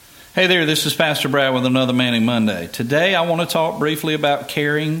Hey there, this is Pastor Brad with another Manning Monday. Today I want to talk briefly about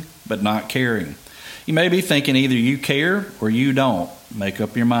caring but not caring. You may be thinking either you care or you don't. Make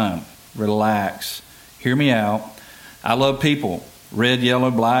up your mind. Relax. Hear me out. I love people. Red,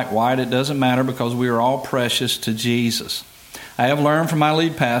 yellow, black, white, it doesn't matter because we are all precious to Jesus. I have learned from my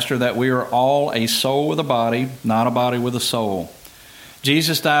lead pastor that we are all a soul with a body, not a body with a soul.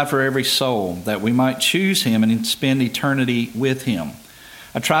 Jesus died for every soul that we might choose Him and spend eternity with Him.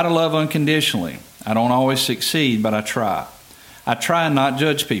 I try to love unconditionally. I don't always succeed, but I try. I try and not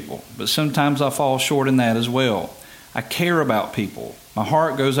judge people, but sometimes I fall short in that as well. I care about people. My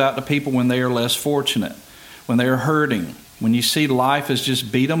heart goes out to people when they are less fortunate, when they are hurting, when you see life has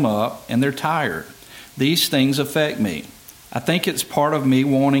just beat them up and they're tired. These things affect me. I think it's part of me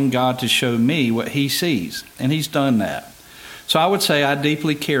wanting God to show me what He sees, and He's done that. So I would say I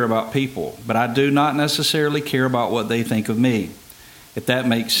deeply care about people, but I do not necessarily care about what they think of me, if that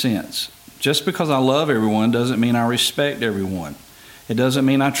makes sense. Just because I love everyone doesn't mean I respect everyone. It doesn't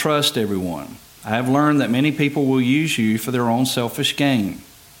mean I trust everyone. I have learned that many people will use you for their own selfish gain.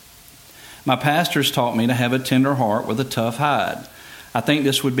 My pastors taught me to have a tender heart with a tough hide. I think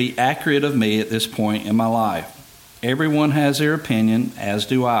this would be accurate of me at this point in my life. Everyone has their opinion, as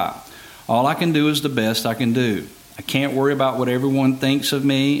do I. All I can do is the best I can do. I can't worry about what everyone thinks of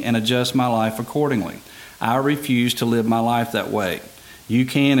me and adjust my life accordingly. I refuse to live my life that way. You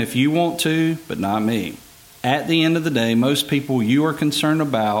can if you want to, but not me. At the end of the day, most people you are concerned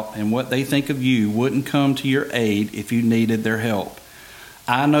about and what they think of you wouldn't come to your aid if you needed their help.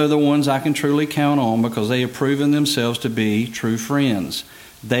 I know the ones I can truly count on because they have proven themselves to be true friends.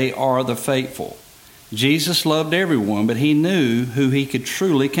 They are the faithful. Jesus loved everyone, but He knew who He could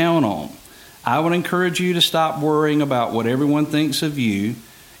truly count on. I would encourage you to stop worrying about what everyone thinks of you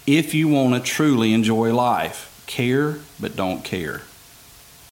if you want to truly enjoy life. Care, but don't care.